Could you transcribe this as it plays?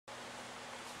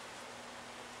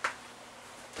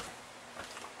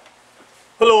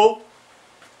Hello,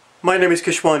 my name is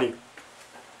Keshwani.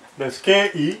 That's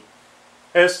Keshwani,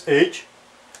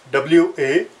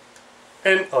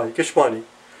 Keshwani.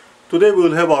 Today we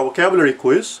will have our vocabulary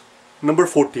quiz number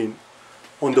 14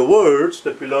 on the words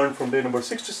that we learned from day number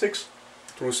 66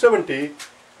 through 70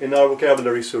 in our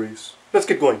vocabulary series. Let's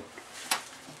get going.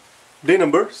 Day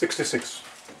number 66.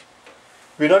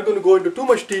 We're not going to go into too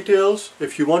much details.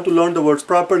 If you want to learn the words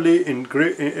properly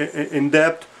in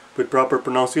depth with proper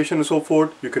pronunciation and so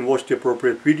forth, you can watch the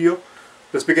appropriate video.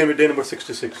 Let's begin with day number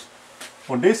 66.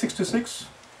 On day 66,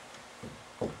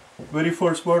 very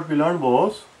first word we learned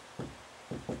was,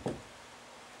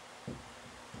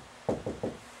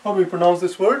 how do we pronounce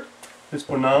this word? It's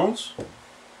pronounced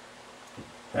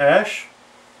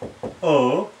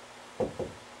echelon.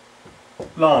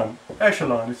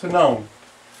 Echelon, it's a noun.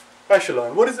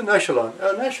 Echelon. What is an echelon?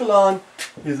 An echelon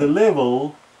is a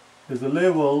level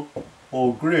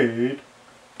or grade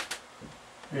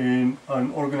in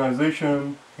an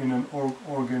organization,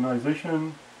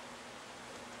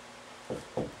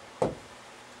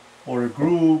 or a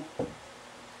group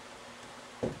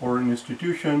or an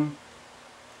institution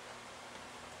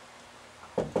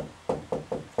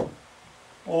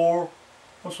or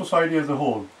a society as a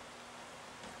whole,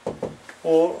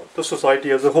 or the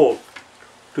society as a whole.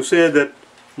 To say that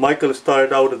Michael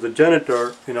started out as a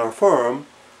janitor in our firm,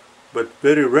 but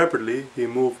very rapidly he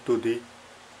moved to the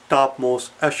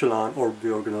topmost echelon of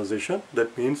the organization.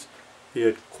 That means he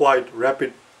had quite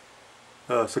rapid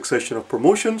succession of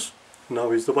promotions.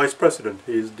 Now he's the vice president.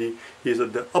 He is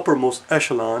at the uppermost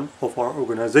echelon of our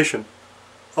organization.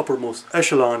 Uppermost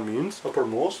echelon means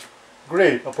uppermost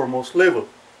grade, uppermost level.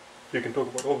 We can talk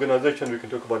about organization, we can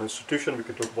talk about institution, we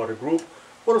can talk about a group,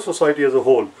 or a society as a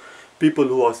whole. People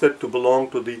who are said to belong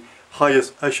to the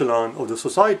highest echelon of the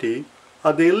society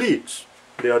are the elites.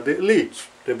 They are the elites.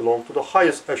 They belong to the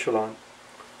highest echelon.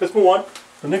 Let's move on.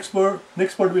 The next word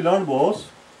we learned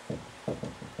was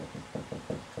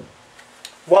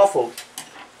waffle,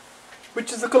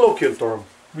 which is a colloquial term.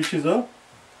 Tell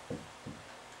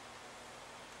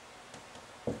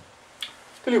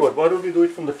you what, why don't we do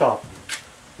it from the top?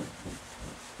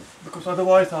 Because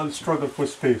otherwise I'll struggle for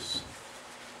space.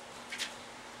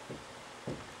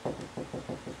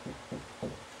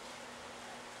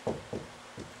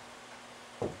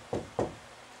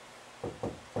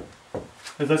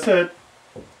 As I said,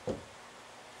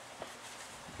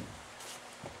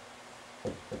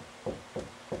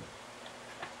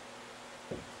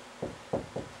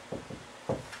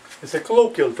 it's a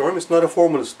colloquial term, it's not a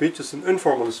formal speech, it's an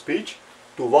informal speech.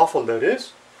 To waffle, that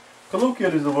is.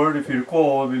 Colloquial is the word, if you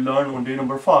recall, we learned on day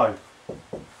number 5.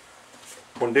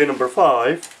 On day number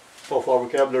 5 of our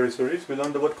vocabulary series, we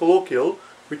learned the word colloquial,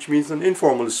 which means an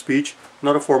informal speech,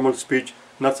 not a formal speech,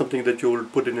 not something that you will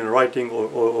put in writing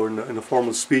or in a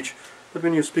formal speech, but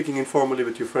when you're speaking informally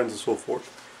with your friends and so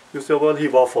forth. You say, well, he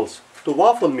waffles. To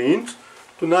waffle means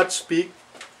to not speak,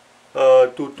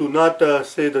 to not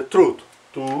say the truth.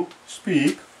 To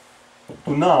speak,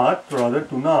 to not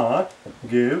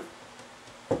give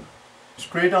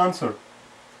straight answer.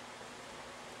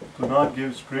 To not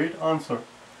give straight answer.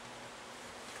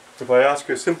 If I ask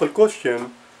you a simple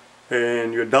question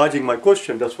and you're dodging my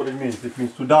question, that's what it means. It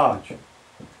means to dodge.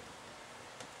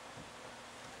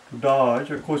 To dodge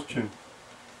a question,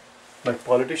 like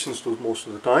politicians do most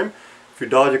of the time. If you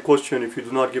dodge a question, if you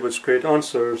do not give it straight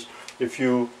answers, if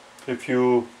you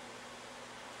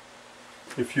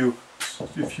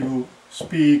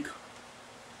speak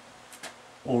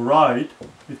or write,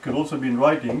 it could also be in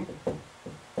writing.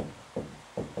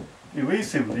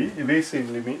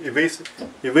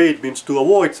 Evade means to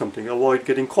avoid something, avoid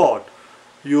getting caught.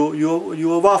 You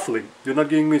are waffling. You're not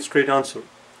giving me a straight answer.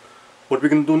 What we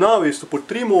can do now is to put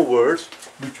 3 more words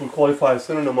which will qualify a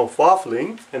synonym of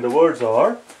waffling, and the words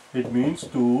are, it means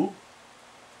to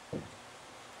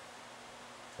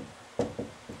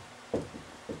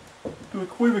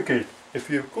equivocate. If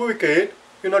you equivocate,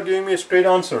 you're not giving me a straight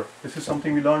answer. This is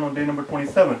something we learned on day number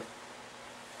 27.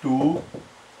 To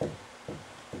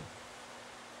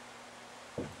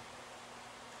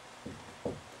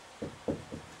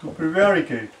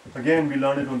prevaricate. Again, we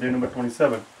learned it on day number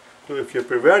 27. So if you're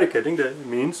prevaricating, that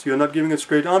means you're not giving a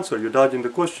straight answer. You're dodging the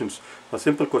questions. A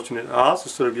simple question is asked,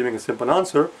 instead of giving a simple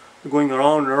answer, you're going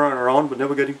around and around and around, but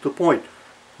never getting to the point.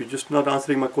 You're just not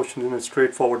answering my question in a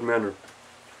straightforward manner.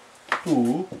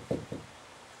 To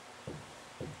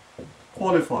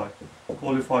qualify.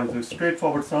 Qualify is a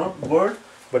straightforward word,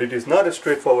 but it is not a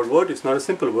straightforward word. It's not a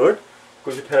simple word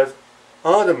because it has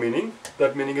another meaning.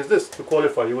 That meaning is this: to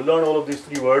qualify. You will learn all of these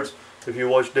 3 words if you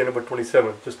watch day number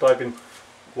 27. Just type in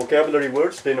vocabulary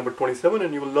words, day number 27,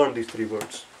 and you will learn these 3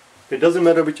 words. It doesn't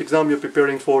matter which exam you're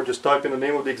preparing for, just type in the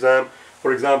name of the exam.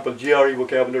 For example, GRE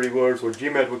vocabulary words or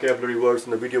GMAT vocabulary words,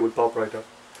 and the video will pop right up.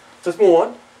 Let's move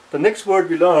on. The next word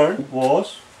we learned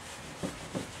was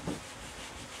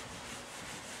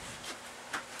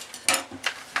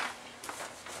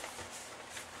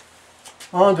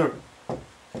under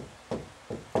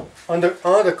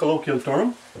colloquial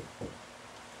term.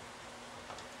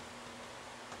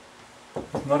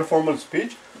 It's not a formal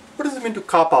speech. What does it mean to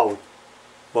cop out?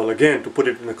 Well, again, to put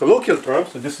it in a colloquial term,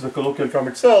 so this is a colloquial term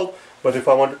itself, but if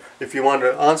you want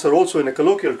to answer also in a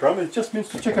colloquial term, it just means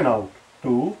to chicken out.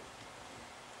 To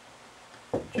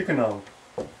chicken out.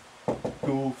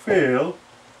 To fail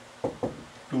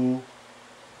to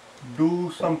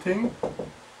do something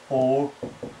or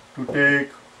to take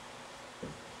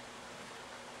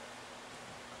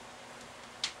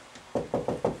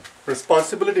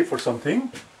responsibility for something.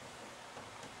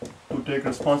 To take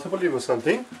responsibility for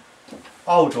something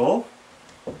out of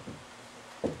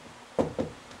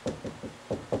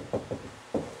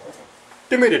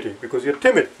timidity, because you're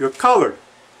timid, you're coward.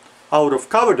 Out of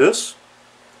cowardice,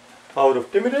 out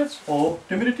of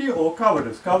timidity or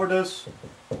cowardice. Cowardice,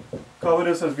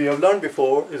 as we have learned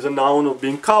before, is a noun of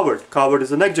being coward. Coward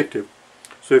is an adjective.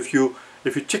 So if you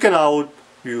chicken out,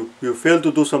 you fail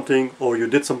to do something, or you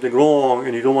did something wrong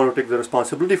and you don't want to take the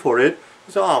responsibility for it,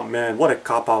 you say, oh man, what a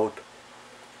cop out.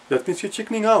 That means you're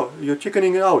chickening out. You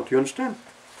understand?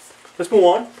 Let's move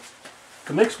on.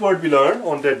 The next word we learned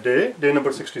on that day, day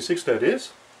number 66, that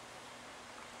is.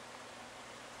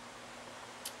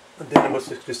 Day number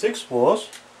 66 was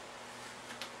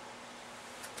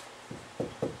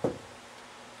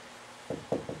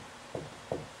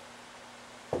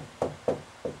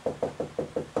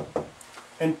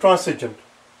intransigent.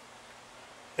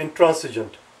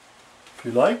 Intransigent, if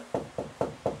you like.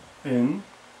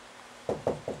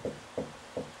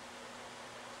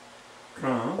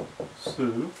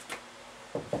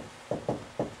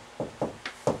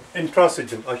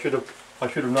 Intransigent. I should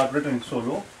have not written it so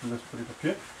low. Let's put it up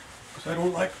here, because I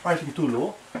don't like writing too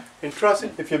low.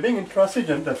 If you're being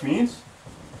intransigent, that means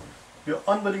you're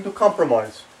unwilling to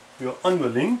compromise. You're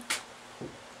unwilling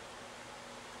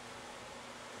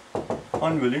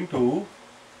to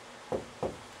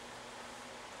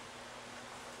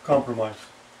compromise.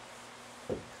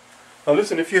 Now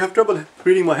listen, if you have trouble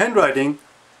reading my handwriting,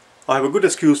 I have a good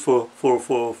excuse for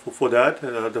that.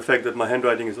 The fact that my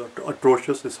handwriting is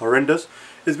atrocious, is horrendous,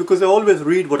 is because I always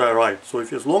read what I write. So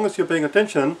as long as you're paying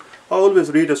attention, I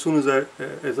always read as soon as I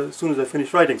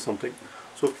finish writing something.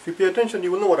 So if you pay attention,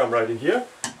 you will know what I'm writing here.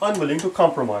 Unwilling to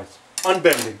compromise.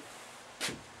 Unbending.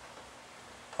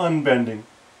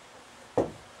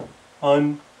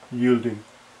 Unyielding.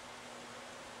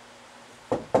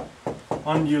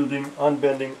 Unyielding,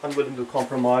 unbending, unwilling to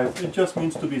compromise. It just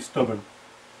means to be stubborn.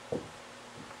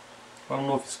 I don't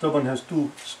know if stubborn has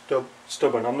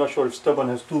stubborn. I'm not sure if stubborn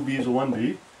has two B's or one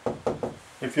B.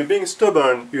 If you're being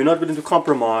stubborn, you're not willing to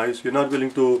compromise, you're not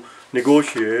willing to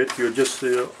negotiate, you're just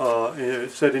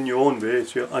set in your own way,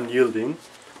 so you're unyielding,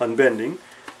 unbending,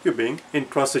 you're being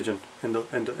intransigent. And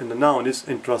the noun is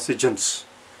intransigence.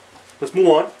 Let's move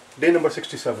on. Day number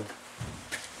 67.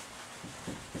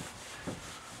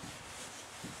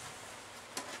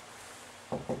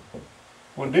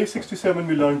 On day 67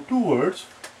 we learned two words.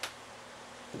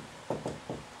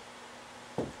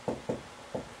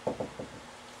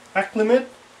 Acclimate.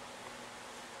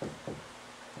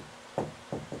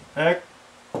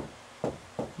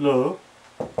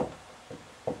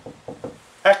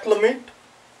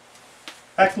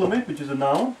 Acclimate, which is a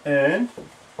noun, and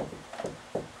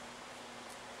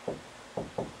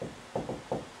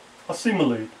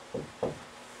assimilate.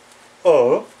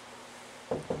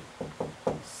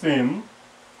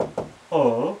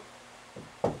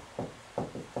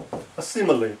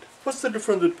 Assimilate. What's the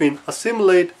difference between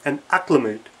assimilate and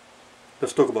acclimate?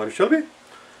 Let's talk about it, shall we?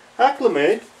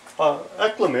 Acclimate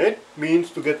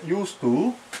means to get used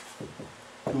to.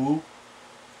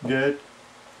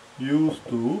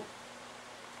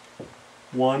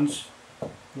 One's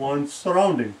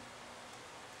surrounding,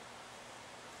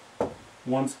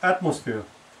 one's atmosphere,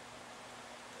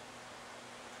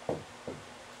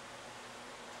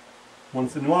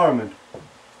 one's environment,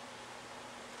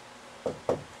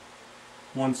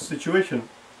 one's situation.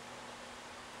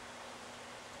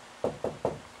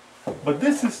 But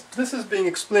this is being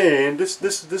explained. This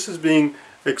is being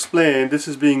explained. This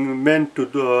is being meant to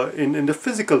do in the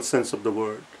physical sense of the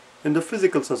word. In the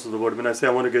physical sense of the word, when I say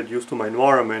I want to get used to my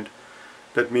environment,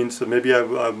 that means maybe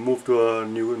I've moved to a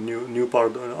new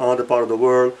part, another part of the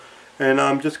world, and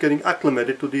I'm just getting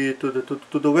acclimated to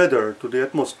the weather, to the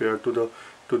atmosphere, to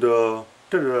the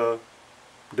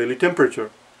daily temperature.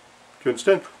 Do you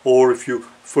understand? Or if you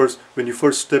when you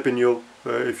first step in your,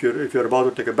 if you're about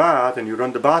to take a bath and you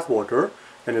run the bath water,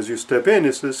 and as you step in,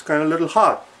 it's kind of a little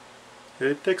hot.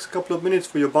 It takes a couple of minutes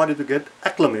for your body to get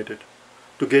acclimated,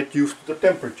 to get used to the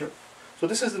temperature. So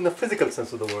this is in the physical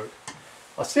sense of the word.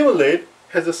 Assimilate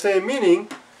has the same meaning,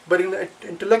 but in the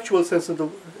intellectual sense of the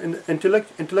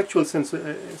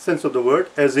sense of the word,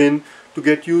 as in to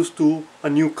get used to a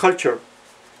new culture,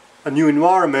 a new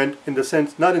environment, in the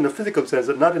sense, not in the physical sense,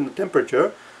 not in the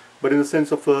temperature, but in the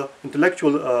sense of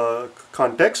intellectual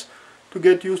context, to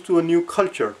get used to a new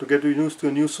culture, to get used to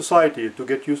a new society, to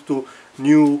get used to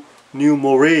new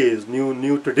mores,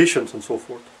 new traditions, and so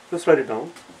forth. Let's write it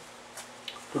down.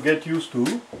 To get used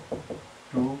to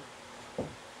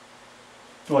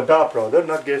adopt, rather,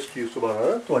 not get used to, but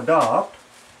rather, to adopt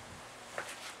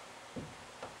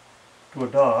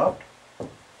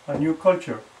a new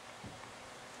culture.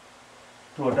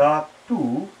 To adopt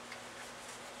to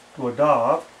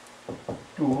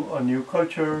a new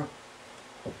culture,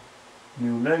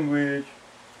 new language,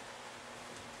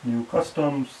 new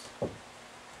customs,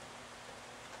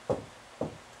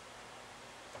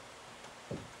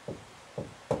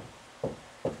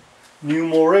 new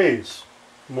mores.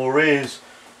 Mores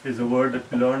is a word that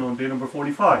we learn on day number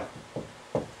 45.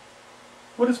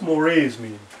 What does mores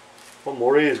mean? Well,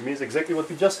 mores means exactly what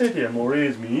we just said here.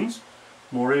 Mores means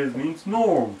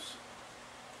norms,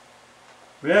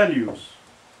 values,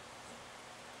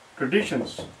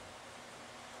 traditions,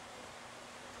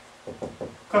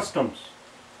 customs.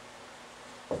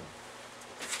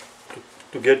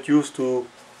 To get used to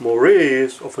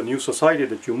mores of a new society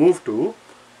that you move to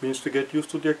means to get used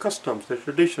to their customs, their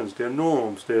traditions, their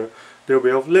norms, their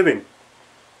way of living.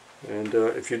 And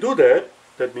if you do that,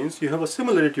 that means you have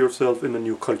assimilated yourself in a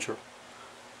new culture.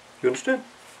 You understand?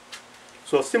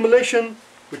 So assimilation,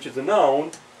 which is a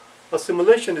noun,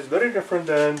 assimilation is very different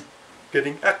than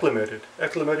getting acclimated.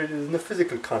 Acclimated is in the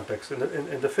physical context,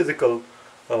 in the physical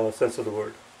sense of the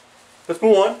word. Let's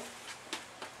move on.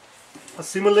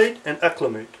 Assimilate and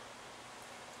acclimate.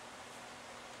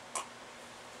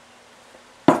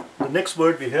 The next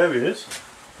word we have is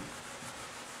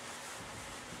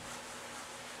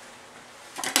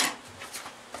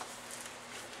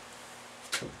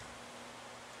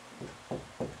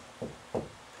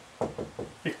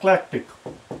eclectic.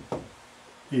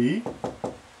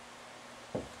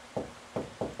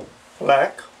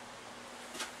 Eclectic.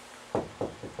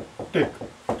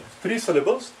 3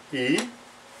 syllables.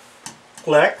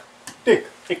 Eclectic.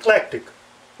 Eclectic.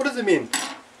 What does it mean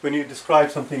when you describe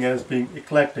something as being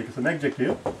eclectic? It's an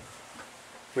adjective.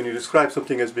 When you describe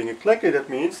something as being eclectic, that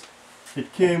means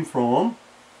it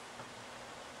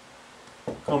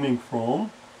coming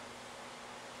from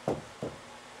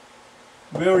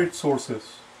varied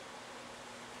sources.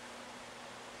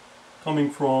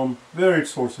 Coming from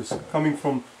various sources.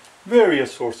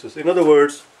 In other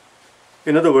words,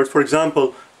 for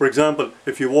example,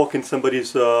 if you walk in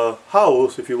somebody's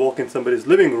house, if you walk in somebody's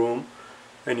living room,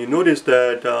 and you notice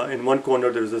that in one corner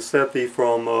there's a settee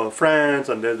from France,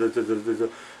 and there's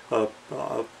a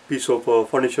piece of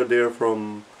furniture there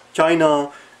from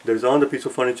China, there's another piece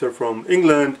of furniture from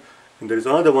England, and there's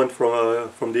another one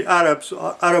from the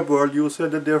Arab world, you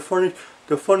said that the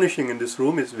furnishing in this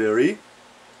room is very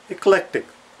eclectic.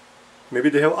 Maybe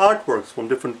they have artworks from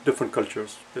different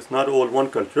cultures. It's not all one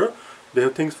culture. They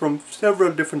have things from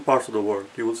several different parts of the world.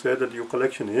 You will say that your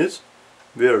collection is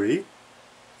very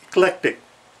eclectic.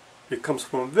 It comes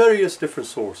from various different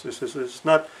sources. It's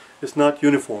not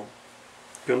uniform.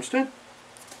 You understand?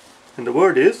 And the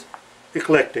word is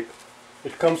eclectic.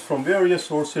 It comes from various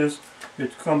sources.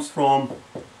 It comes from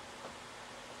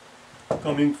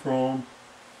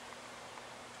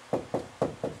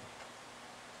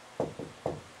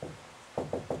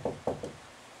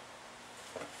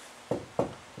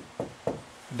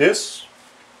this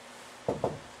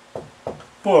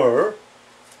per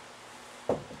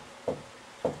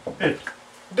it.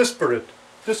 Disparate.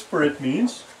 Disparate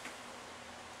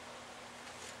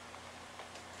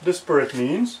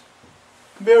means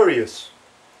various.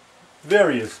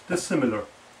 Various, dissimilar.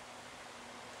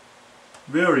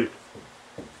 Varied.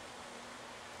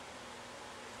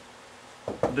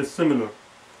 Dissimilar.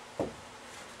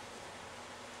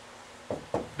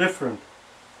 Different.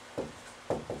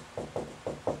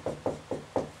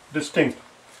 Distinct.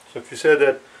 So if you say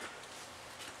that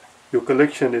your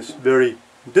collection is very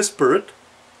disparate,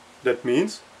 that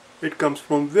means it comes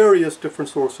from various different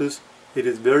sources. It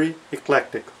is very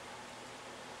eclectic.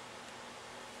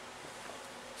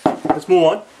 Let's move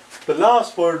on. The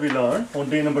last word we learned on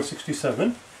day number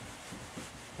 67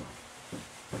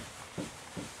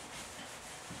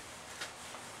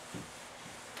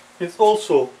 is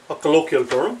also a colloquial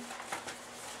term.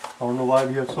 I don't know why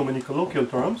we have so many colloquial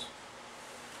terms.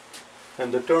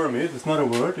 And the term is, it's not a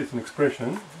word, it's an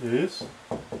expression, is,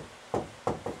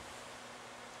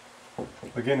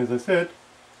 again as I said,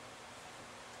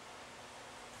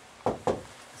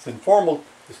 it's informal,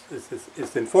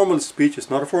 it's informal speech, it's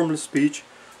not a formal speech.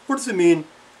 What does it mean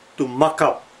to muck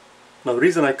up? Now the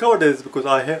reason I covered it is because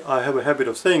I have a habit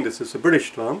of saying this, it's a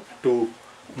British term, to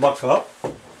muck up.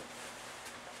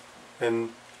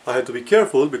 And I had to be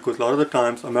careful because a lot of the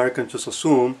times Americans just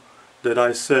assume that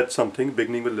I said something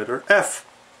beginning with letter F.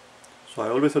 So I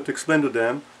always have to explain to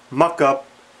them, muck up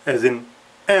as in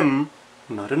M,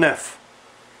 not an F.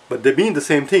 But they mean the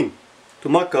same thing. To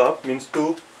muck up means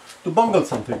to bungle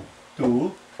something.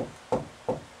 To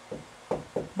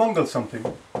bungle something.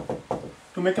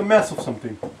 To make a mess of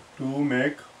something. To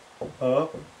make a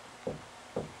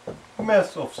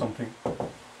mess of something.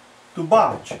 To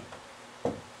botch.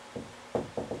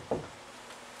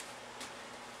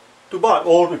 To botch,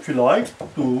 or if you like,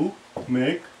 to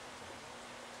make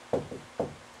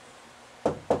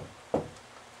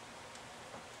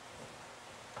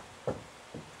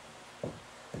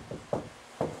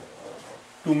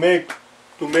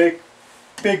to make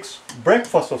pig's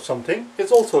breakfast of something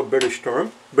is also a British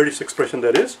term, British expression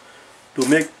that is. To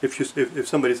make, if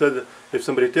somebody says, if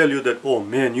somebody tell you that, oh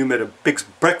man, you made a pig's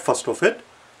breakfast of it,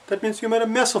 that means you made a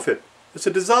mess of it. It's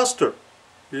a disaster.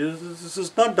 This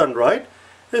is not done right.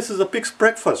 This is a pig's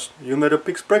breakfast. You made a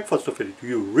pig's breakfast of it.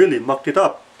 You really mucked it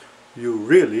up. You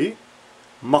really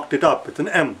mucked it up. It's an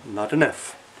M, not an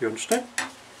F. Do you understand?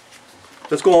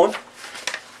 Let's go on.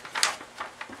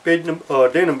 Day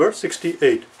number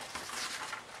 68.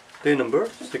 Day number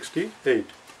 68.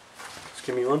 Just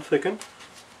give me 1 second.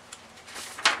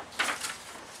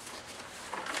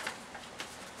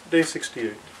 Day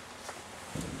 68.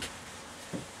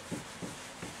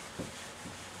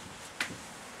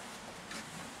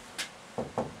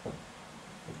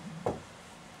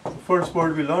 The first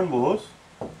word we learned was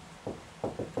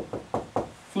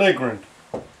flagrant.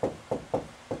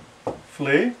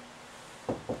 Flagrant.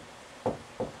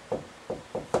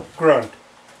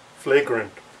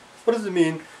 Flagrant. What does it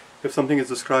mean if something is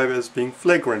described as being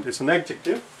flagrant? It's an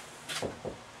adjective.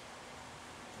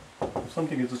 If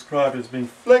something is described as being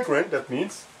flagrant, that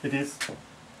means it is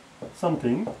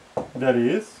something that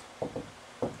is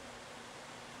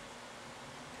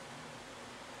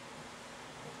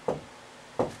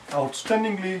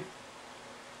outstandingly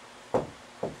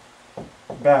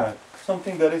bad,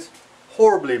 something that is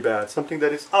horribly bad, something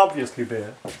that is obviously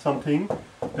bad, something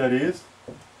that is,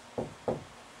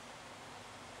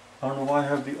 I don't know why I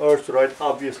have the urge to write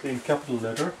obviously in capital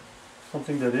letter,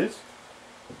 something that is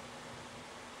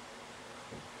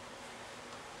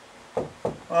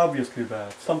obviously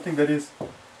bad, something that is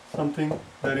a mistake,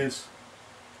 that is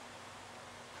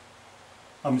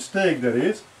a mistake that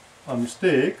is a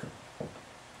mistake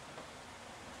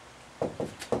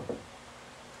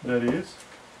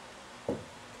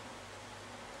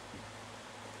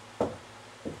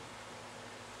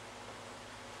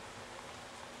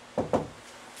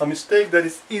that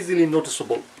is easily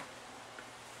noticeable.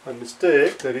 A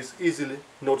mistake that is easily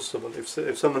noticeable.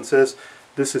 If someone says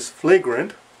this is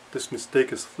flagrant, this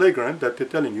mistake is flagrant, that they're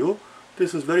telling you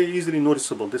this is very easily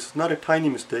noticeable. This is not a tiny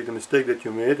mistake. The mistake that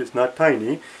you made is not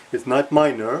tiny, it's not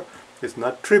minor, it's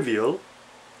not trivial.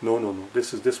 No.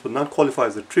 This would not qualify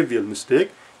as a trivial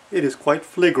mistake. It is quite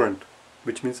flagrant,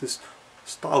 which means it's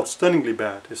outstandingly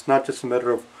bad. It's not just a matter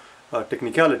of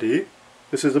technicality.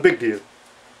 This is a big deal.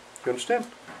 You understand?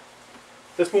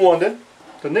 Let's move on then.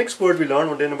 The next word we learn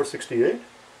on day number 68.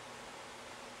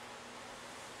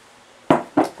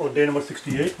 On day number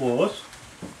 68 was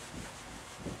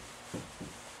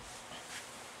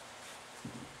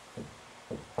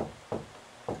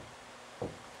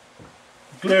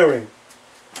glaring.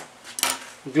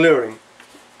 Glaring.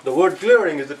 The word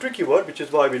glaring is a tricky word, which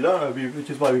is why we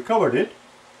covered it.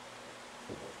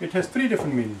 It has 3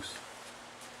 different meanings.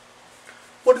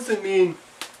 What does it mean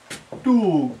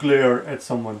to glare at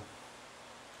someone?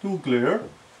 To glare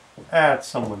at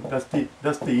someone. That's the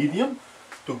idiom.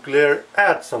 To glare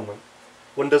at someone.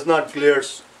 One does not glare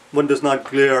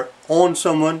on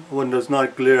someone. One does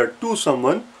not glare to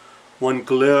someone. One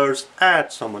glares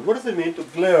at someone. What does it mean to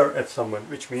glare at someone?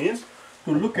 Which means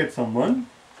to look at someone.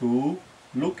 To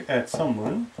look at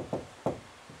someone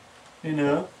in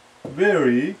a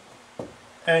very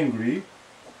angry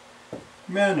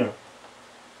manner.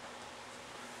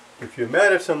 If you're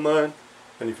mad at someone,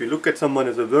 and if you look at someone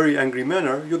in a very angry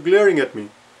manner, you're glaring at me.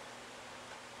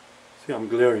 See, I'm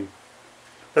glaring.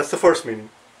 That's the first meaning.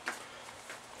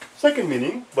 Second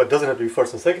meaning, but doesn't have to be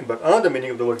first and second, but another meaning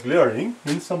of the word glaring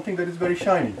means something that is very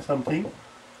shiny, something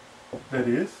that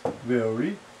is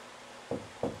very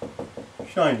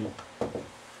shiny,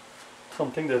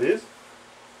 something that is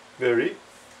very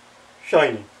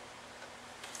shiny.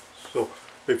 So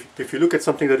if you look at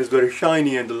something that is very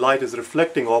shiny and the light is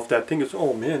reflecting off that thing, it's,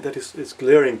 oh man, that is, it's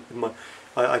glaring.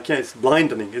 I can't, it's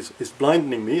blinding. It's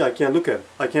blinding me. I can't look at it.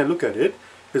 I can't look at it.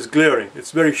 It's glaring.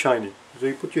 It's very shiny. So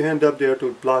you put your hand up there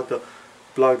to block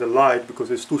the light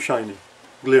because it's too shiny,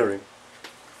 glaring.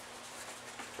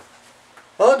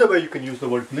 Another way you can use the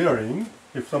word glaring,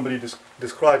 if somebody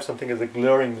describes something as a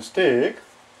glaring mistake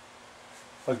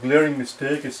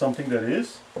is something that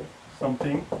is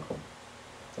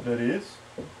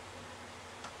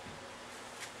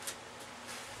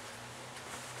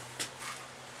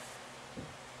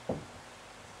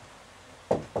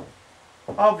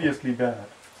obviously bad.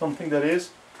 Something that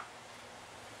is,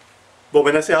 but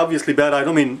when I say obviously bad, I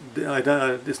don't mean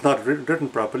it's not written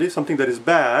properly. Something that is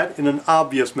bad in an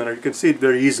obvious manner. You can see it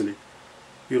very easily.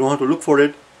 You don't have to look for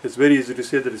it. It's very easy to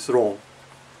say that it's wrong.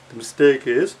 The mistake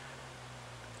is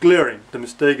glaring. The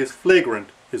mistake is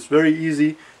flagrant. It's very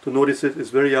easy to notice it.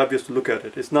 It's very obvious to look at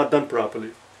it. It's not done properly.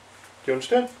 Do you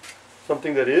understand?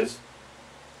 Something that is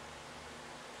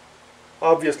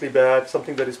obviously bad.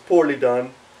 Something that is poorly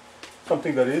done.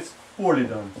 Something that is poorly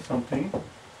done. Something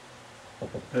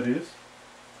that is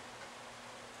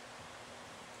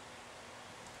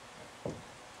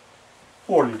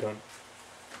poorly done.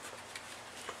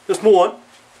 Let's move on.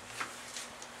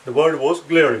 The word was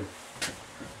glaring.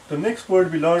 The next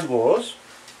word we learned was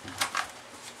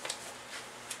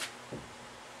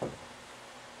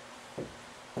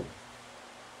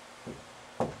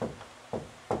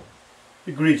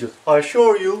egregious. I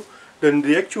assure you that in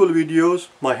the actual videos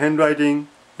my handwriting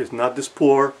is not this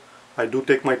poor. I do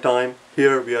take my time.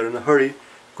 Here we are in a hurry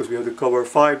because we have to cover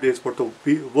 5 days worth of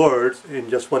words in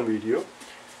just one video.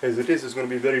 As it is, it's going to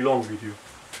be a very long video.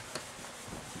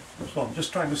 So I'm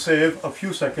just trying to save a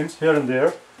few seconds here and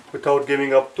there without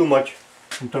giving up too much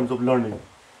in terms of learning.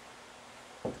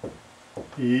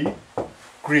 E,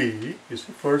 GRE, you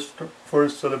see,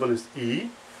 first syllable is E,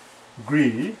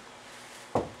 GRE,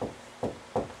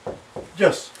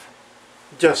 just,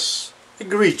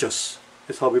 egregious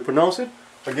is how we pronounce it.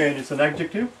 Again, it's an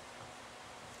adjective.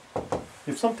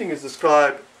 If something is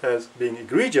described as being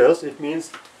egregious, it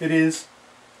means it is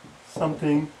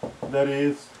something that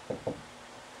is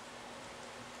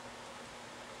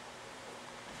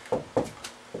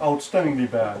outstandingly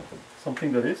bad.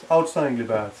 Something that is outstandingly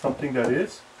bad. Something that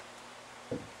is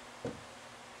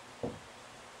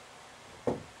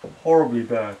horribly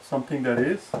bad. Something that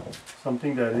is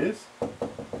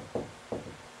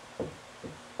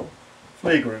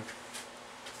flagrant.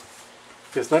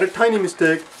 It's not a tiny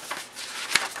mistake.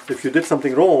 If you did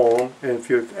something wrong and if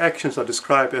your actions are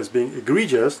described as being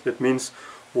egregious, that means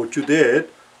what you did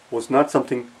was not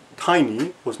something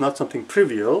tiny, was not something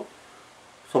trivial.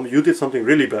 You did something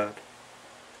really bad.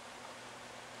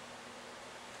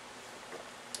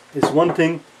 It's one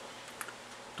thing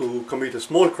to commit a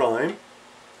small crime,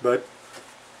 but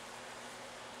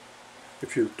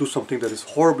if you do something that is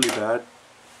horribly bad,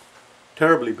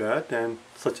 terribly bad, then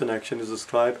such an action is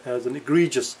described as an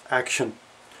egregious action.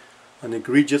 An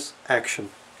egregious action.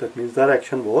 That means that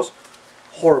action was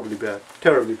horribly bad,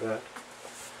 terribly bad.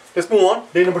 Let's move on.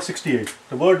 Day number 68.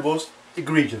 The word was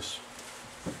egregious.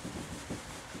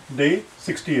 Day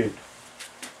 68.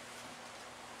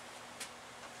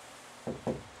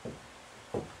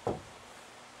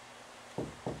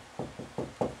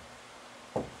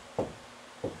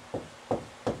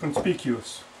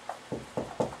 Conspicuous.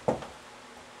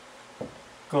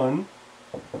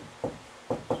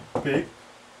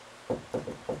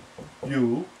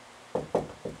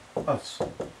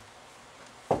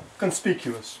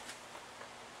 Conspicuous.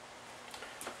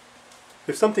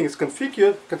 If something is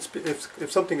conspicuous,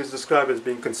 if something is described as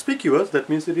being conspicuous, that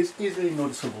means it is easily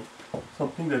noticeable.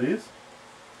 Something that is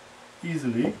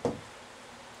easily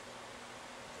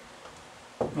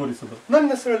noticeable. Not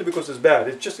necessarily because it's bad,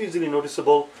 it's just easily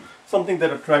noticeable. Something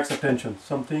that attracts attention.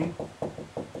 Something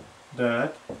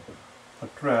that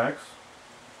attracts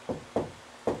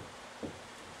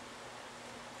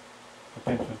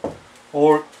attention.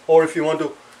 Or if you want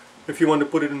to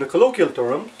put it in the colloquial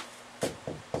terms,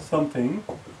 something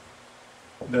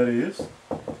that is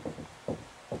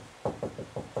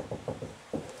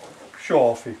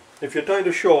show-offy. If you're trying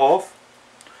to show off,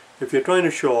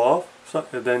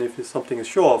 then if something is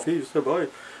show-offy, you say, boy,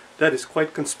 that is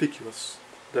quite conspicuous.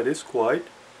 That is quite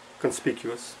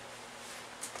conspicuous.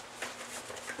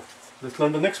 Let's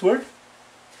learn the next word.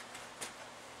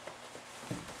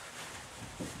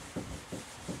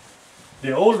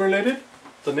 They are all related.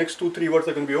 The next 2-3 words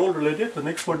are going to be all related. The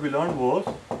next word we learned was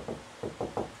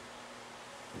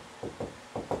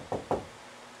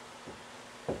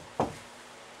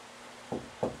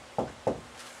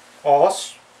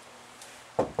os,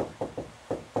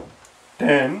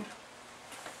 ten,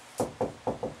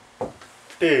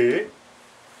 te,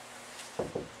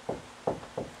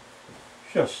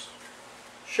 shush.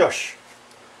 Shush.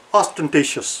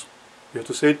 Ostentatious. You have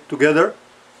to say it together.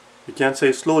 You can't say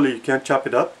it slowly, you can't chop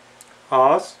it up.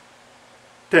 Os,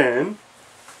 ten,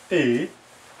 te,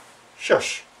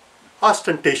 shush.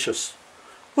 Ostentatious.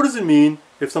 What does it mean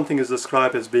if something is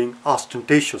described as being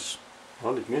ostentatious?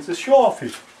 Well, it means it's show off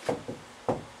it.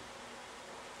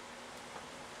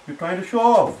 You're trying to show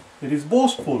off. It is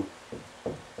boastful.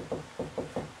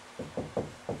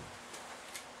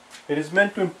 It is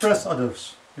meant to impress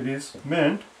others. It is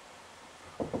meant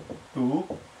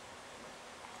to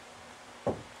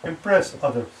impress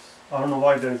others. I don't know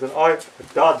why there is a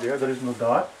dot there. There is no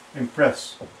dot.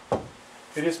 Impress.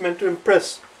 It is meant to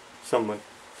impress someone.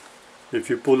 If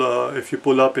you pull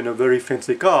up in a very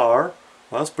fancy car,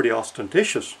 well, that's pretty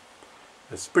ostentatious.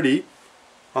 It's pretty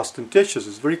ostentatious.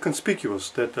 It's very conspicuous.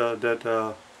 That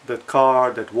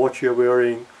car, that watch you're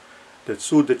wearing, that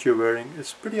suit that you're wearing,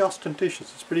 it's pretty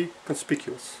ostentatious. It's pretty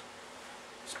conspicuous.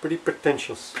 It's pretty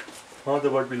pretentious. Another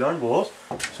word we learned was,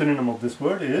 synonym of this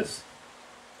word is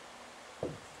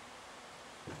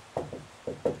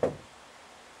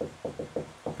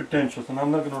pretentious. And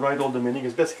I'm not going to write all the meaning.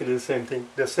 It's basically the same thing.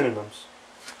 They're synonyms.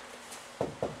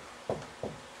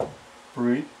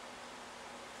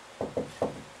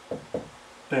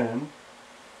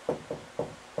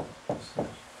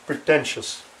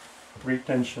 Pretentious.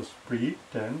 Pretentious.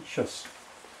 Pretentious.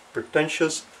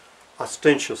 Pretentious.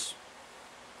 Ostentatious.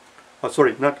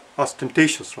 Sorry, not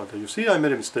ostentatious rather. You see, I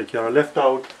made a mistake here. I left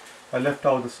out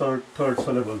the third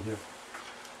syllable here.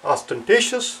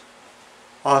 Ostentatious,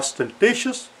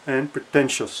 ostentatious, and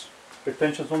pretentious.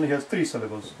 Pretentious only has 3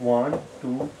 syllables. 1,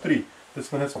 2, 3.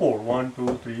 This one has 4. 1,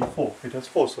 2, 3, 4. It has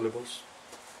 4 syllables.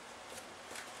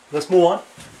 Let's move on.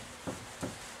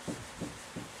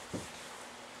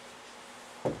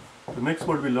 The next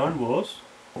word we learned was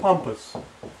pompous.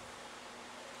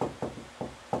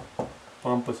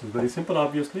 Pompous is very simple,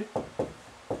 obviously.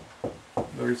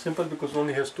 Very simple because it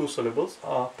only has 2 syllables.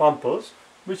 Pompous,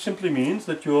 which simply means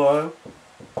that you are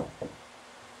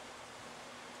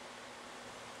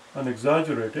an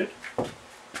exaggerated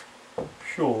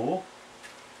show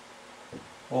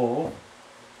of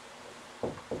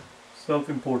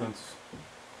self-importance.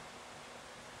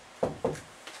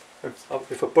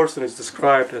 If a person is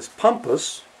described as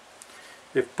pompous,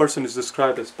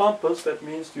 that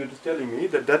means you're just telling me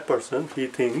that that person, he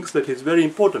thinks that he's very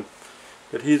important,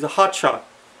 that he's a hot shot.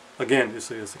 Again,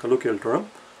 it's a colloquial term.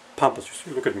 Pompous, you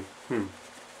see, look at me.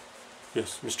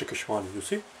 Yes, Mr. Kashwani, you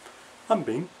see? I'm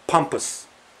being pompous.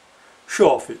 Show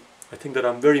off it. I think that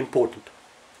I'm very important.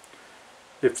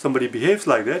 If somebody behaves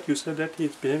like that, you say that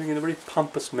he's behaving in a very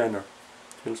pompous manner.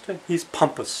 You understand? He's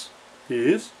pompous. He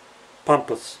is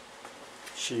pompous.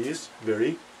 She is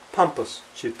very pompous.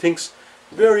 She thinks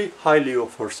very highly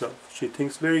of herself. She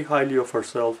thinks very highly of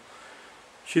herself.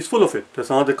 She's full of it.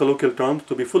 That's another colloquial term,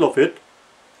 to be full of it.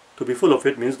 To be full of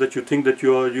it means that you think that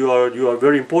you are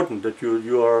very important, that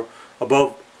you are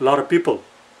above a lot of people.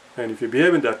 And if you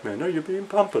behave in that manner, you're being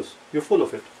pompous. You're full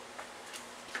of it.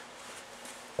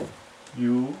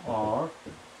 You are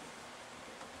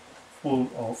full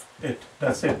of it.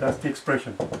 That's it. That's the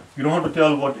expression. You don't have to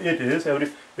tell what it is.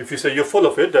 If you say you're full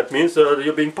of it, that means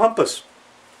you're being pompous.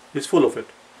 He's full of it.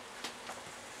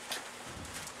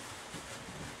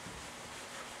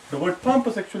 The word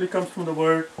pompous actually comes from the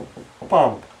word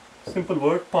pomp. Simple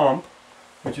word pomp,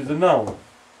 which is a noun,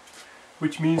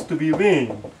 which means to be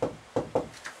vain.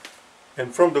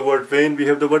 And from the word vain we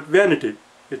have the word vanity.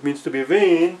 It means to be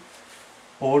vain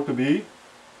or to be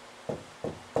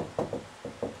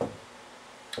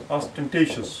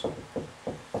ostentatious.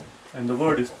 And the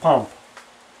word is pomp.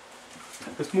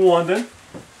 Let's move on then.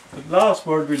 The last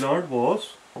word we learned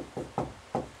was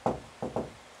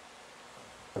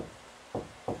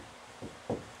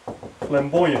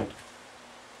flamboyant.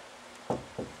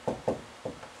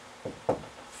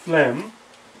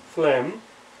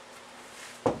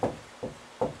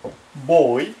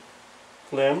 Boy,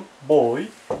 boy,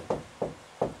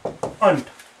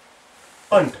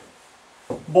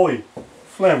 boy,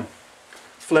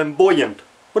 flamboyant.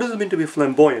 What does it mean to be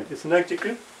flamboyant? It's an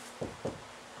adjective.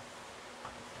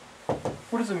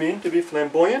 What does it mean to be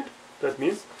flamboyant? That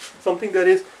means something that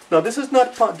is. Now this is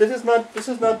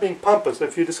not being pompous.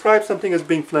 If you describe something as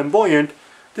being flamboyant,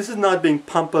 This is not being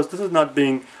pompous, this is not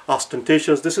being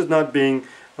ostentatious, this is not being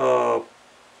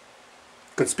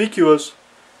conspicuous.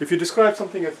 If you describe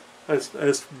something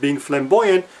as being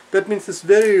flamboyant, that means it's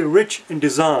very rich in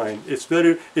design. It's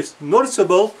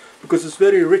noticeable because it's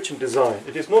very rich in design.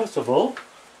 It is noticeable,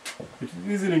 it is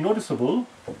easily noticeable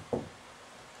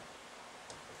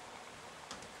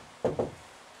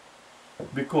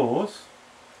because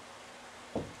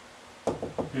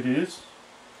it is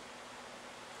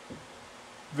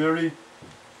very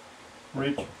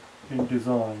rich in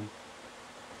design.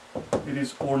 It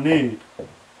is ornate.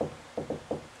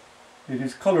 It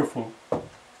is colorful.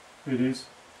 It is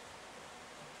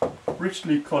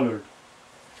richly colored.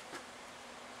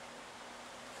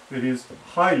 It is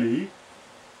highly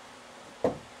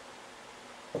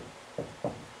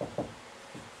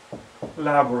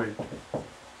elaborate.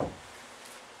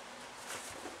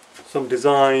 Some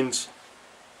designs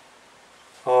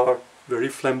are very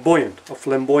flamboyant. A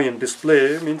flamboyant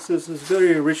display means this is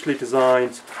very richly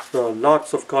designed,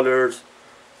 lots of colors,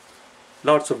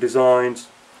 lots of designs,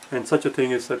 and such a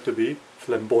thing is said to be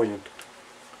flamboyant.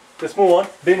 Let's move on.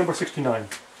 Day number 69.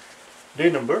 Day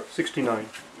number 69.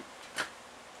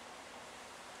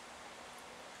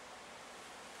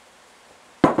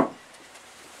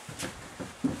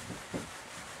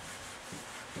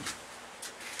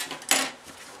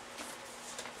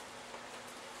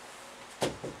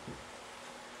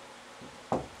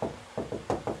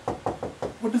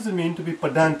 What does it mean to be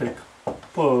pedantic?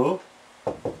 Pedantic.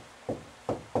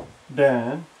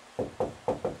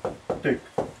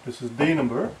 This is day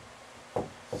number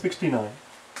 69,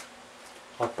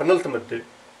 our penultimate day.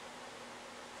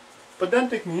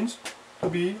 Pedantic means to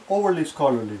be overly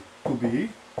scholarly. To be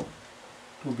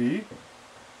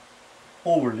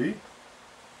overly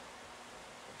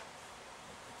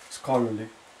scholarly.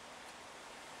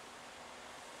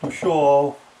 To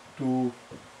show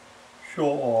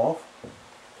off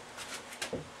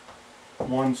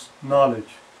one's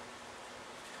knowledge.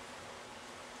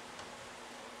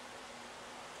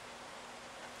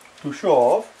 To show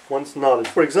off one's knowledge.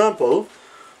 For example,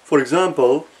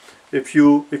 if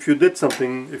you did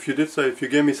something, if you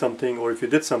gave me something, or if you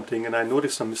did something and I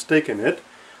noticed some mistake in it,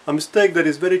 a mistake that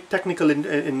is very technical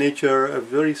in nature, a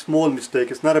very small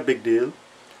mistake, it's not a big deal.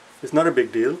 It's not a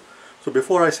big deal. So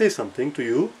before I say something to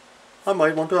you, I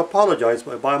might want to apologize.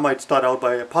 I might start out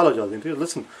by apologizing to you.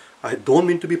 Listen, I don't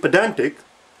mean to be pedantic,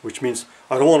 which means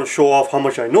I don't want to show off how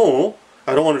much I know.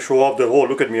 I don't want to show off that, oh,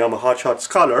 look at me, I'm a hotshot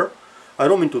scholar. I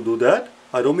don't mean to do that.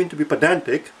 I don't mean to be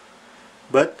pedantic,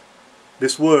 but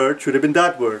this word should have been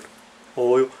that word.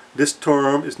 Or this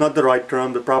term is not the right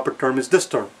term, the proper term is this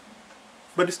term.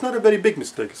 But it's not a very big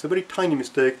mistake, it's a very tiny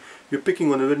mistake. You're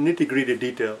picking on a very nitty-gritty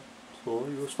detail. So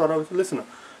you start out with, listen,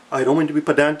 I don't mean to be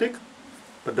pedantic,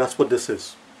 but that's what this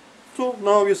is. So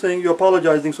now you're saying you're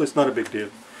apologizing, so it's not a big deal.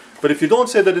 But if you don't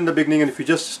say that in the beginning, and if you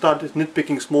just start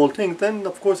nitpicking small things, then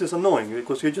of course it's annoying,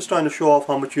 because you're just trying to show off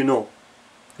how much you know.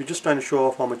 You're just trying to show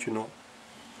off how much you know.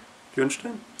 Do you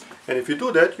understand? And if you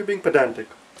do that, you're being pedantic.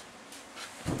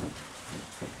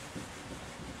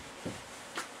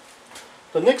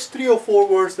 The next 3 or 4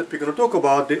 words that we're going to talk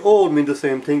about, they all mean the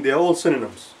same thing. They are all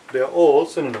synonyms. They are all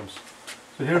synonyms.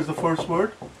 So here's the first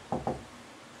word.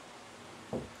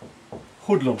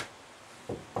 Hoodlum.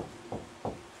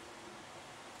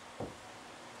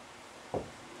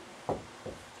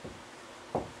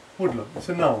 Hoodlum. It's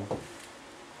a noun.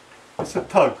 It's a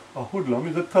thug. A hoodlum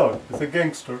is a thug. It's a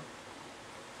gangster.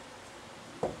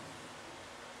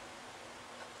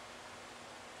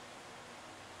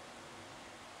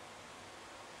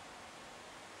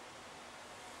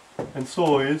 And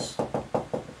so is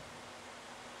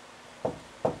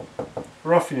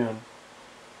ruffian.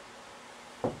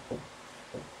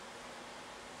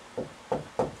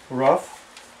 Rough.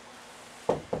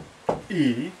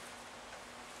 E.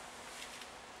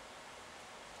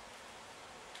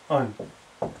 Un.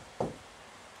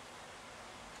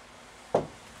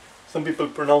 Some people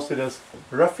pronounce it as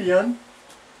ruffian,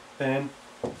 and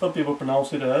some people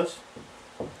pronounce it as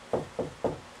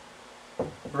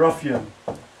ruffian.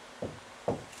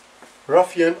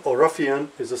 Ruffian or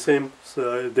ruffian is the same,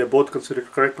 they're both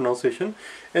considered correct pronunciation,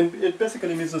 and it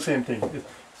basically means the same thing.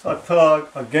 It's a thug,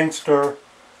 a gangster,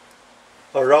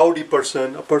 a rowdy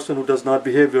person, a person who does not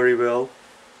behave very well.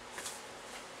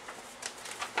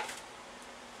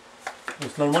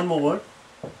 Let's learn one more word.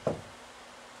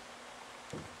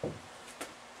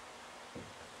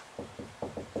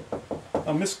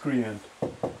 A miscreant.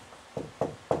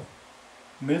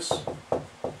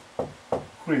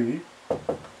 Miscreant.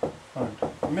 A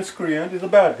miscreant is a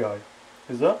bad guy.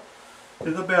 Is a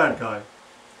bad guy.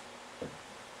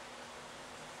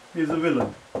 He's a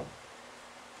villain.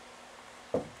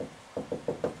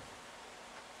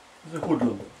 He's a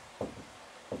hoodlum.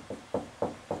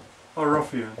 A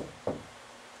ruffian.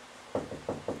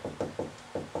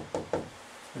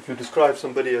 If you describe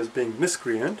somebody as being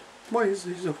miscreant, why he's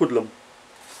a hoodlum.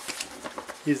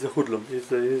 He's a hoodlum. He's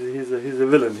a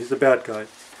villain. He's a bad guy. Do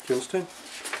you understand?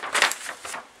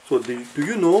 So do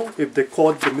you know if they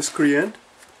caught the miscreant?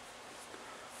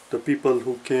 The people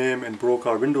who came and broke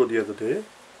our window the other day.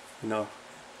 Do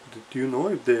you know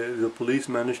if the police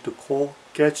managed to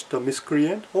catch the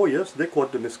miscreant? Oh yes, they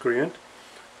caught the miscreant.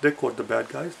 They caught the bad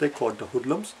guys. They caught the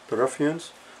hoodlums, the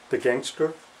ruffians, the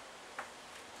gangster.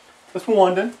 Let's move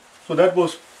on then. So that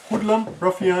was hoodlum,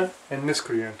 ruffian, and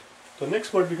miscreant. The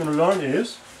next word we're going to learn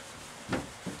is,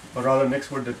 or rather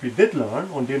next word that we did learn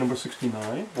on day number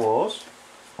 69 was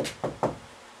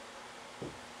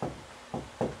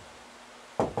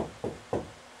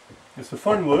it's a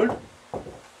fun word.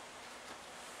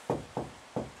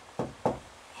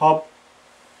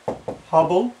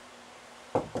 Hobble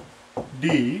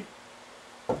de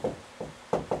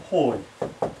hoy.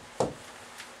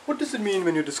 What does it mean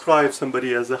when you describe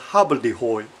somebody as a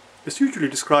hobbledehoy? It's usually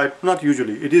described, not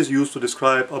usually, it is used to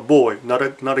describe a boy, not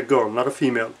a girl, not a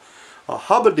female. A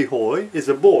hobbledehoy is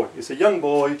a boy, it's a young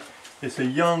boy, it's a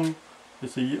young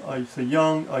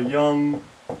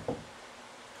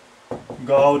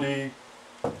gaudy,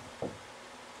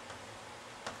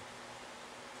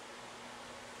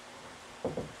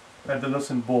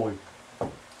 adolescent boy,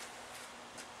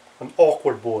 an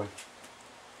awkward boy.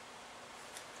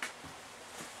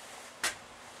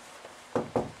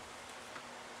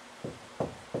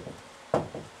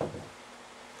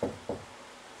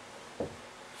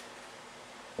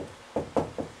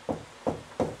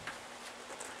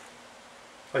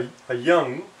 A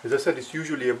young, as I said, it's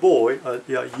usually a boy, a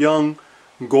young,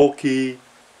 gawky,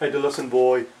 adolescent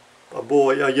boy,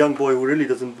 a young boy who really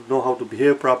doesn't know how to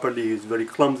behave properly. He's very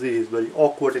clumsy, he's very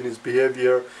awkward in his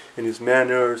behavior, in his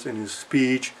manners, in his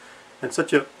speech, and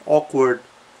such an awkward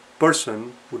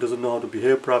person who doesn't know how to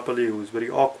behave properly, who is very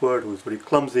awkward, who is very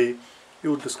clumsy,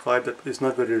 you would describe that he's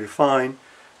not very refined.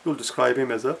 You will describe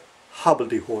him as a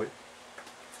hobbledehoy.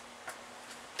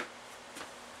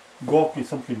 Gawky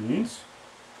simply means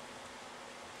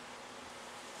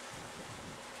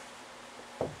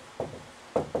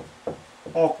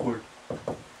awkward,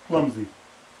 clumsy.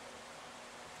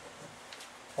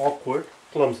 Awkward,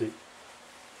 clumsy.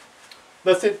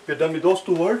 That's it. We're done with those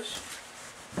two words.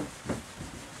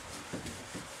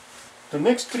 The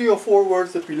next 3 or 4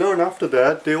 words that we learn after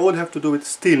that, they all have to do with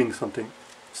stealing something.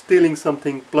 Stealing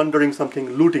something, plundering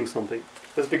something, looting something.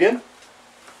 Let's begin.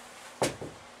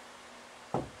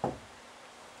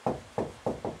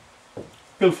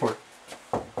 Pilfer.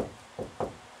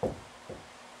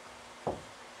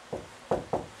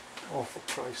 Oh, for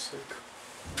Christ's sake.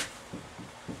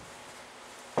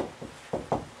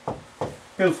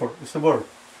 Pilfer is a word.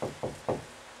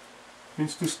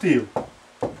 Means to steal.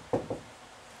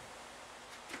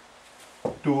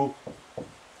 To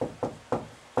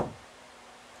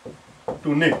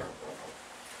nick.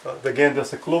 Again,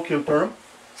 that's a colloquial term.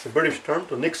 It's a British term.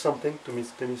 To nick something,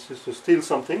 means to steal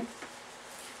something.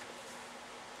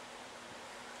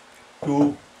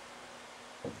 To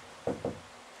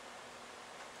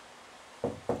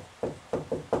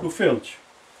filch.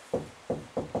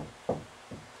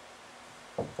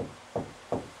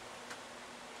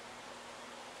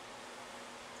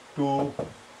 To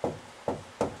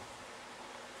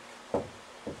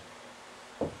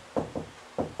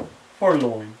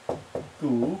purloin.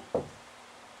 To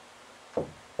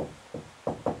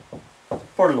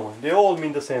purloin. They all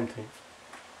mean the same thing.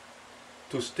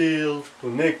 To steal, to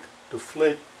nick, to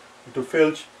flick, to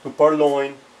filch, to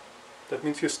purloin. That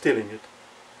means you're stealing it.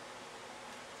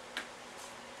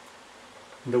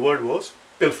 And the word was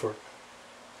pilfer.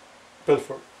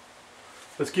 Pilfer.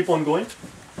 Let's keep on going.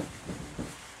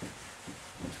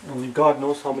 Only God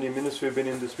knows how many minutes we've been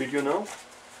in this video now.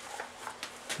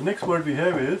 The next word we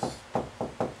have is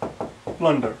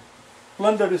plunder.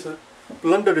 Plunder is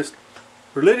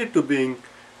related to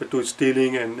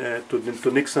stealing and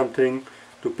to nick something,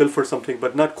 to pilfer something,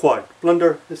 but not quite.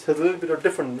 Plunder has a little bit of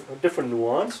different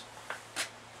nuance.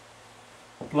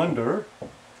 Plunder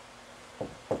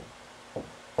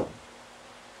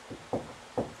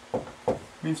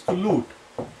means to loot.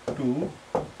 To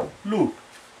loot.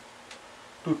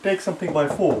 To take something by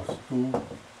force. To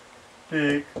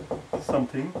take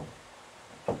something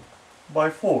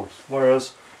by force.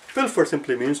 Whereas pilfer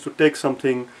simply means to take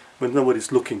something when nobody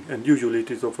is looking, and usually it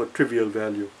is of a trivial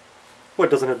value. Well,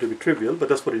 it doesn't have to be trivial, but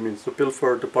that's what it means. To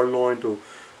pilfer, to purloin, to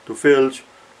filch,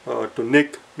 To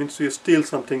nick means you steal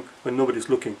something when nobody's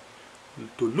looking.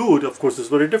 To loot, of course, is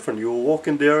very different. You walk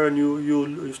in there and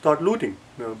you start looting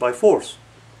by force.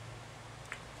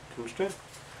 Understand?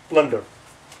 Plunder.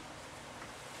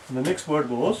 And the next word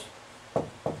was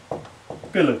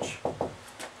pillage.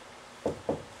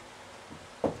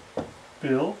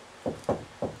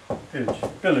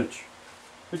 Pillage,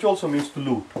 which also means to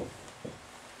loot.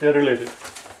 They're related.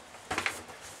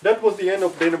 That was the end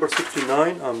of day number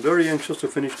 69. I'm very anxious to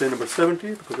finish day number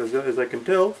 70 because as I can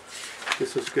tell,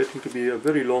 this is getting to be a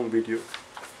very long video.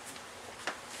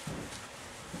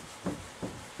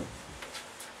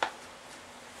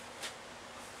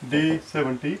 Day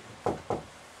 70,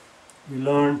 we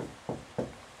learned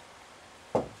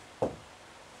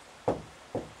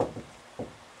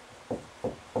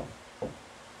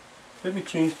let me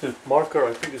change the marker.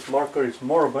 I think this marker is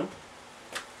moribund.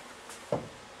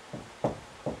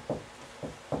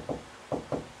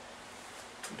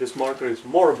 This marker is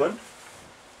moribund,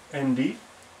 ND.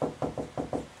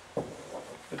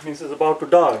 That means it's about to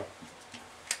die.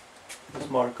 This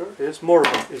marker is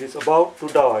moribund. It is about to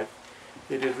die.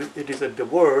 It is at the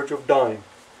verge of dying.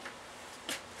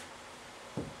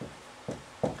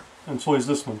 And so is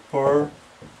this one.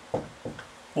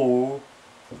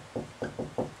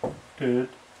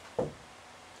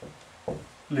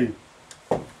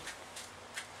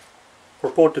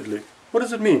 Purportedly. What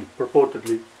does it mean,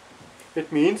 purportedly? It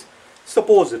means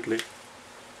supposedly.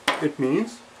 It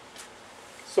means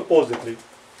supposedly.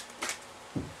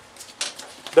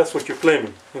 That's what you're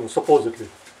claiming, supposedly.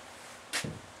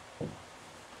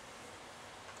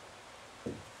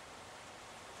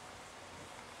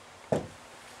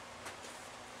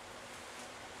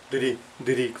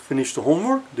 Did he finish the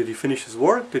homework? Did he finish his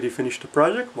work? Did he finish the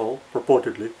project? Well,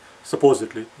 purportedly,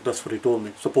 supposedly, that's what he told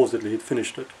me. Supposedly he'd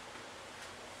finished it.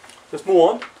 Let's move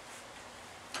on.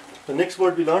 The next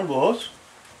word we learned was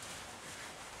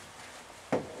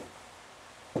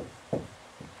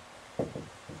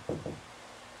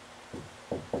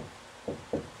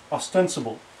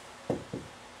ostensible.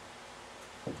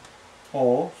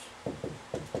 Or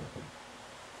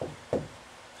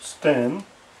sten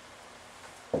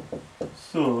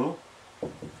so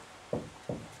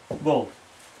well.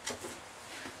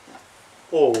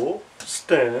 O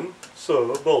sten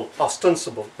so well.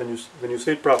 Ostensible. When you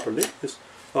say it properly, is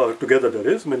together. That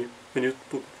is when you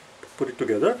put it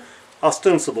together.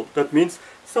 Ostensible. That means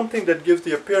something that gives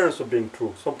the appearance of being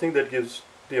true. Something that gives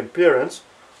the appearance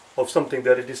of something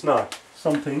that it is not.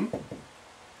 Something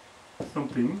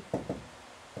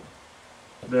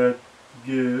that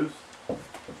gives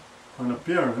an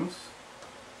appearance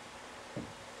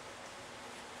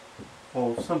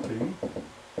of something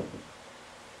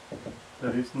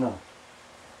that is not.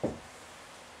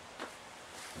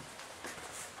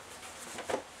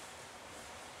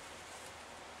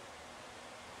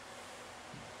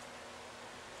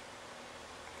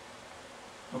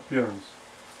 Appearance.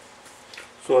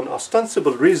 So an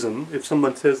ostensible reason, if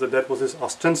someone says that was his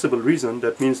ostensible reason,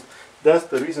 that means that's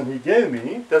the reason he gave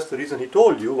me, that's the reason he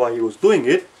told you why he was doing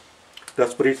it,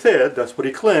 that's what he said, that's what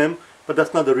he claimed, but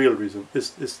that's not the real reason.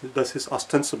 That's his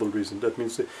ostensible reason. That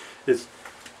means it's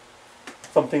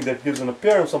something that gives an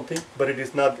appearance of something, but it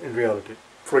is not in reality.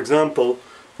 For example,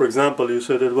 you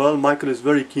said that, well, Michael is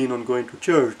very keen on going to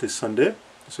church this Sunday.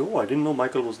 So, oh, I didn't know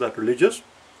Michael was that religious.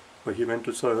 But he went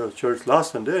to church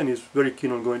last Sunday and he's very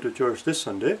keen on going to church this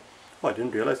Sunday. Oh, I didn't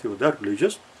realize he was that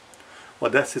religious. Well,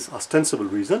 that's his ostensible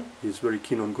reason. He's very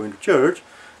keen on going to church.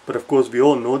 But of course, we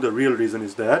all know the real reason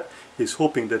is that he's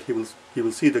hoping that he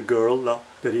will see the girl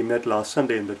that he met last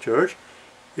Sunday in the church.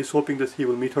 He's hoping that he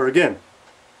will meet her again.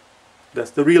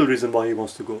 That's the real reason why he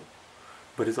wants to go.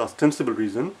 But his ostensible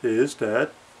reason is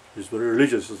that he's very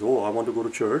religious. He says, oh, I want to go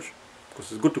to church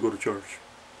because it's good to go to church.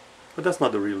 But that's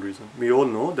not the real reason. We all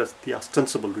know that's the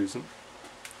ostensible reason.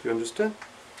 Do you understand?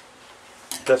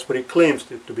 That's what he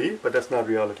claims it to be, but that's not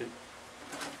reality.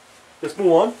 Let's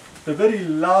move on. The very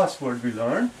last word we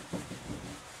learned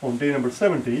on day number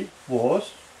 70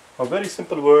 was a very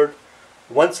simple word,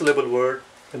 one syllable word,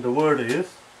 and the word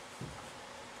is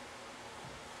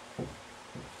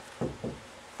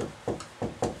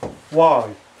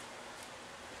why.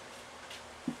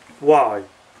 Why?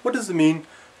 What does it mean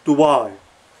to why?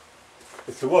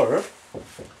 It's a verb.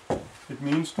 It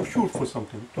means to shoot for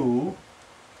something. To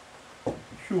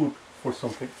shoot for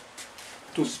something.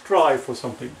 To strive for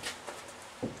something.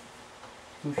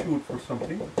 To shoot for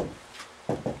something.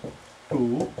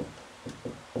 To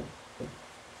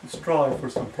strive for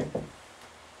something.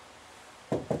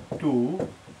 To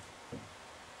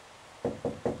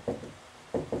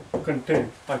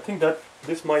contain. I think that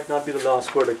this might not be the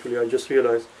last word actually. I just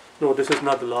realized No, this is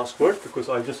not the last word, because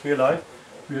I just realized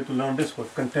we have to learn this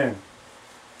word, contend.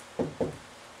 To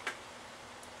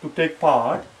take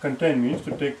part, contend means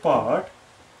to take part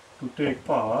in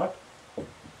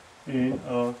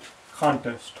a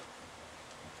contest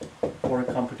or a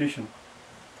competition.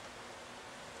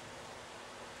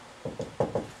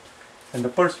 And the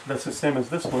person, that's the same as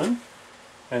this one,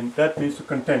 and that means to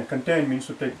contend. Contend means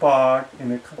to take part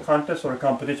in a contest or a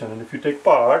competition. And if you're taking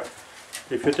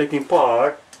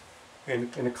part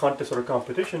in a contest or a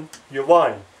competition, you're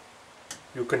vying,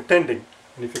 you're contending.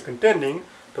 And if you're contending,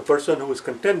 the person who is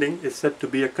contending is said to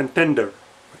be a contender.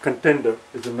 A contender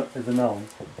is a noun.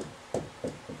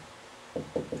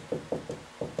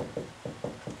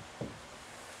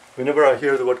 Whenever I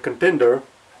hear the word contender,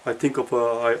 I think of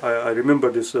I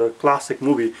remember this classic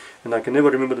movie, and I can never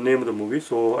remember the name of the movie,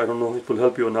 so I don't know if it will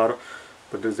help you or not.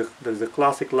 But there's a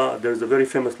classic line, there's a very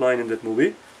famous line in that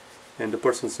movie, and the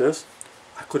person says,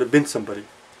 "I could have been somebody.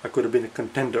 I could have been a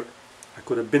contender. I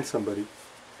could have been somebody.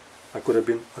 I could have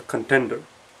been a contender."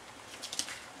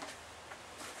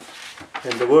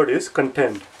 And the word is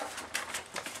contend,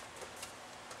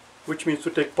 which means to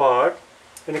take part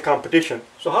in a competition.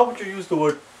 So how would you use the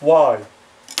word why?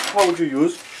 How would you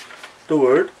use the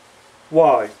word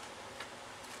why?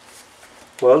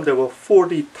 Well, there were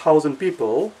 40,000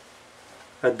 people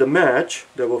at the match.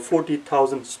 There were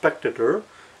 40,000 spectators,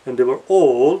 and they were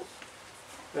all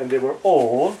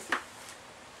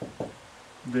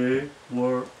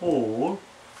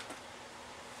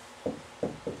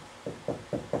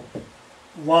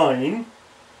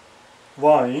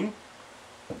vying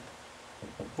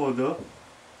for the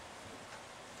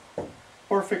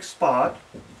perfect spot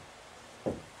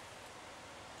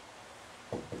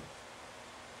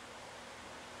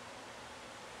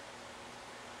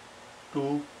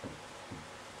to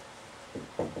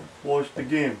watch the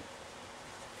game.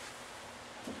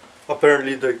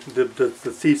 Apparently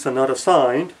the seats are not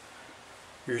assigned.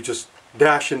 You just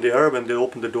dash in there when they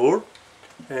open the door,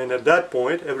 and at that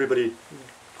point everybody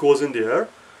goes in there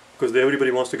because everybody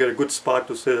wants to get a good spot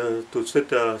to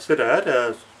sit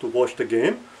at to watch the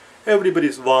game.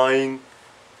 Everybody's vying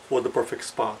for the perfect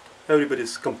spot.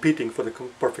 Everybody's competing for the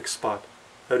perfect spot.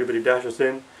 Everybody dashes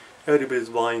in. Everybody's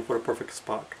vying for a perfect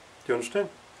spot. Do you understand?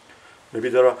 Maybe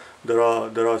there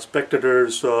are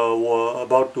spectators who are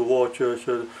about to watch.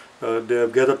 They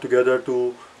have gathered together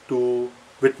to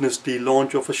witness the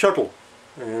launch of a shuttle,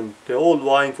 and they're all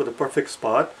vying for the perfect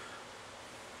spot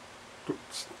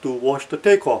to watch the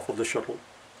takeoff of the shuttle.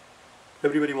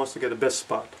 Everybody wants to get the best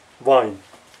spot. Vying,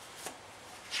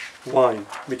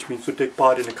 which means to take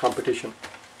part in a competition.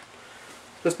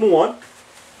 Let's move on.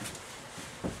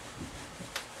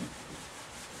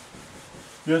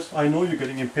 Yes, I know you're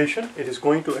getting impatient. It is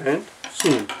going to end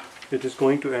soon. It is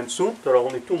going to end soon. There are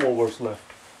only 2 more words left.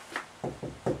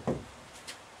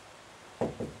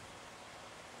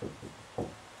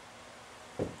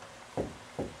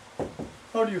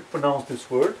 How do you pronounce this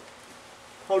word?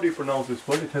 How do you pronounce this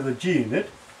word? It has a G in it.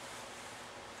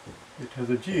 It has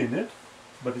a G in it,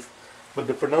 but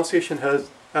the pronunciation has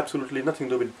absolutely nothing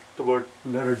to do with the word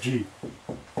letter G.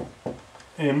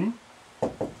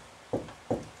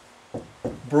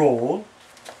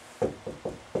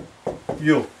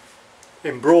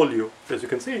 Imbroglio. As you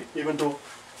can see, even though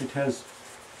it has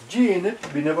G in it,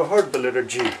 we never heard the letter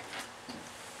G.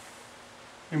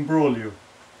 Imbroglio.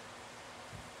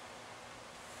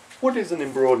 What is an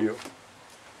imbroglio?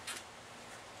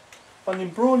 An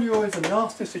imbroglio is a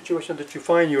nasty situation that you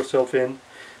find yourself in,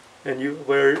 and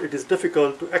where it is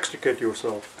difficult to extricate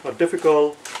yourself. A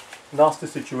difficult, nasty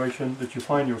situation that you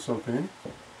find yourself in.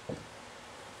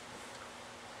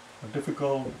 A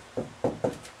difficult,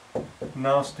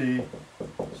 nasty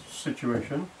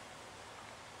situation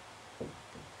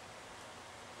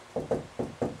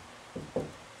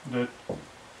that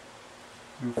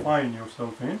you find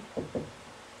yourself in.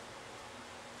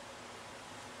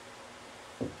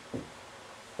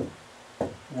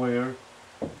 Where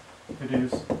it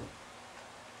is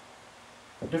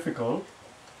difficult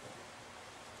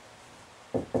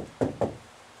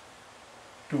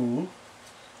to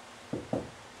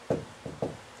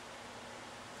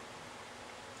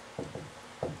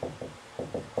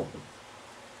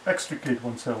extricate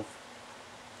oneself.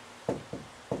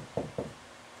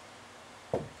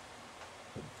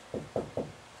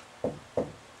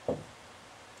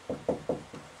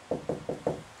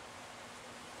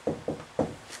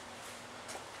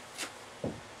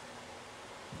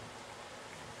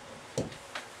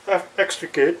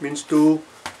 Extricate means to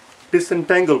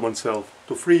disentangle oneself,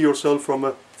 to free yourself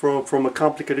from a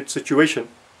complicated situation.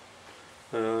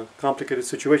 Complicated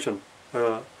situation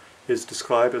is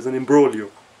described as an imbroglio.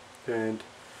 and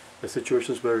the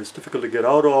situations where it's difficult to get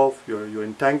out of, you're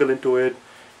entangled into it,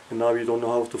 and now you don't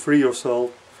know how to free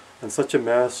yourself, and such a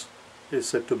mess is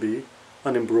said to be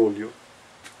an imbroglio.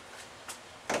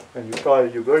 And you try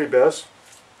your very best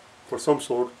for some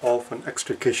sort of an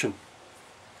extrication.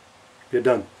 You're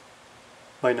done.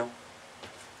 Bye now.